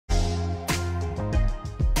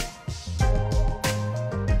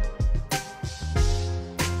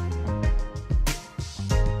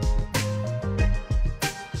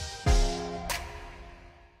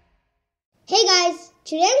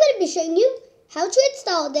showing you how to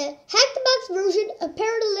install the hackthebox version of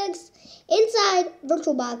Parrot inside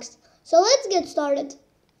VirtualBox. So let's get started.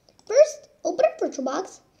 First, open up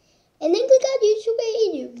VirtualBox and then click on YouTube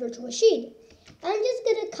a new virtual machine. I'm just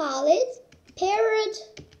going to call it Parrot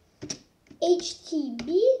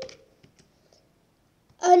HTB.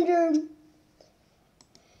 Under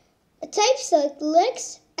type, select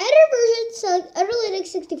Linux. Enter version, select under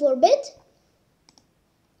Linux 64-bit.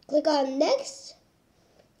 Click on Next.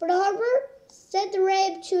 For the hardware, set the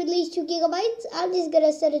RAM to at least 2 gigabytes. I'm just going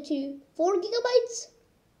to set it to 4 gigabytes.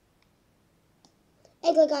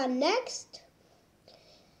 And click on Next.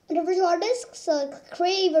 Under virtual hard disk, select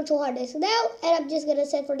Create virtual hard disk now. And I'm just going to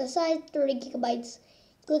set for the size 30 gigabytes.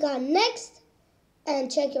 Click on Next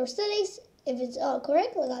and check your settings. If it's all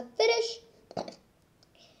correct, click on Finish.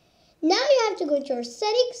 Now you have to go to your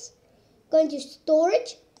settings, go into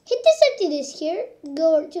storage, hit this empty disk here,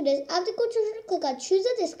 go to this optical charger, click on choose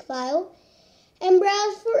a disk file, and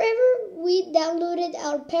browse wherever we downloaded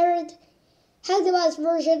our Parrot hackthebox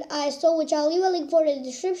version ISO, which I'll leave a link for in the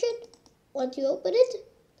description once you open it.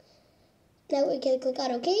 Now we can click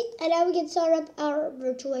on OK, and now we can start up our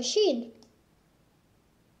virtual machine.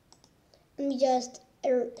 Let me just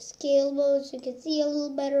scale mode so you can see a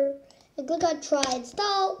little better, and click on try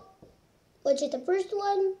install, which is the first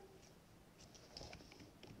one.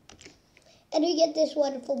 And we get this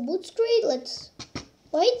wonderful boot screen. Let's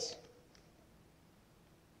wait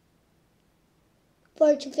for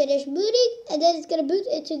it to finish booting, and then it's going to boot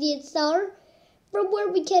into the installer from where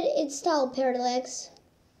we can install Parrot.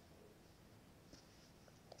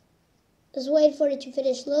 Just wait for it to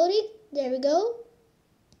finish loading. There we go.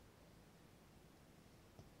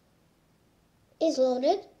 It's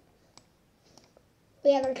loaded.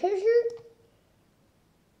 We have our cursor.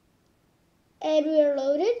 And we are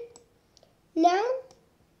loaded. Now,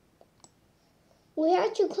 we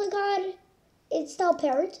have to click on Install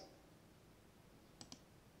Parrot.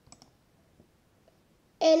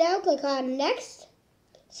 And now click on Next.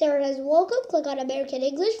 Sarah has welcome. Click on American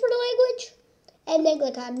English for the language. And then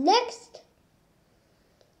click on Next.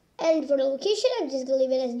 And for the location, I'm just going to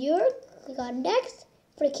leave it as New York. Click on Next.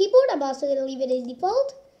 For the keyboard, I'm also going to leave it as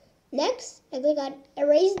default. Next. And click on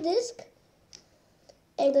Erase Disk.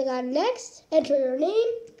 And click on Next. Enter your name.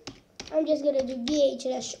 I'm just going to do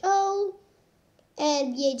VH-O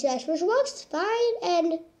and VH-VirtualBox. Fine.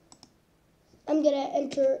 And I'm going to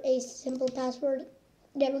enter a simple password.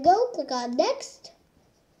 There we go. Click on Next.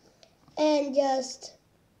 And just,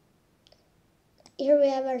 here we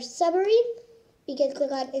have our summary. You can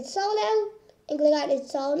click on Install Now. And click on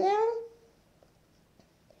Install Now.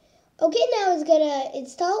 Okay, now it's going to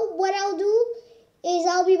install. What I'll do is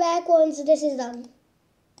I'll be back once this is done.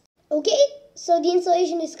 Okay, so the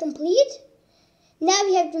installation is complete. Now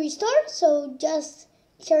we have to restart, so just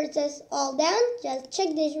sure it says all down. Just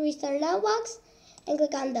check this restart now box and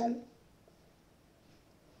click on done.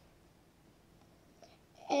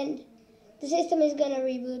 And the system is going to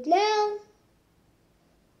reboot now.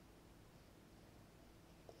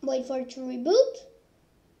 Wait for it to reboot.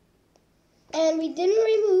 And we didn't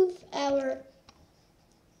remove our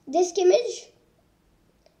disk image.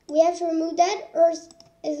 We have to remove that, or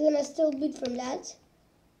it's going to still boot from that.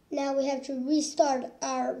 Now we have to restart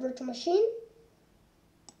our virtual machine.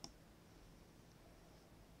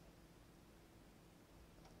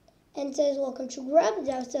 And it says welcome to Grub.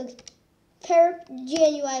 Now it says Parrot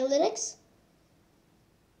GNUI Linux.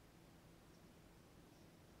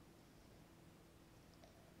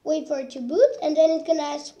 Wait for it to boot, and then it's going to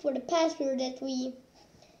ask for the password that we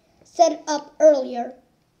set up earlier.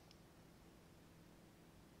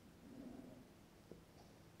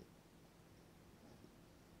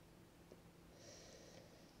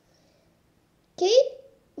 Okay,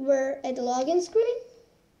 we're at the login screen.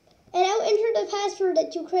 And now enter the password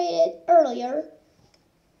that you created earlier.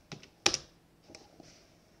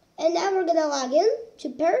 And now we're going to log in to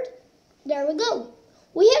Parrot. There we go.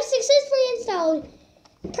 We have successfully installed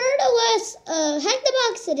Parrot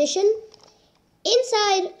hackthebox edition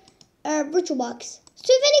inside our VirtualBox.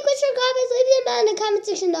 So if any questions or comments, leave them down in the comment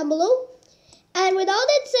section down below. And with all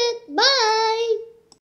that said, bye!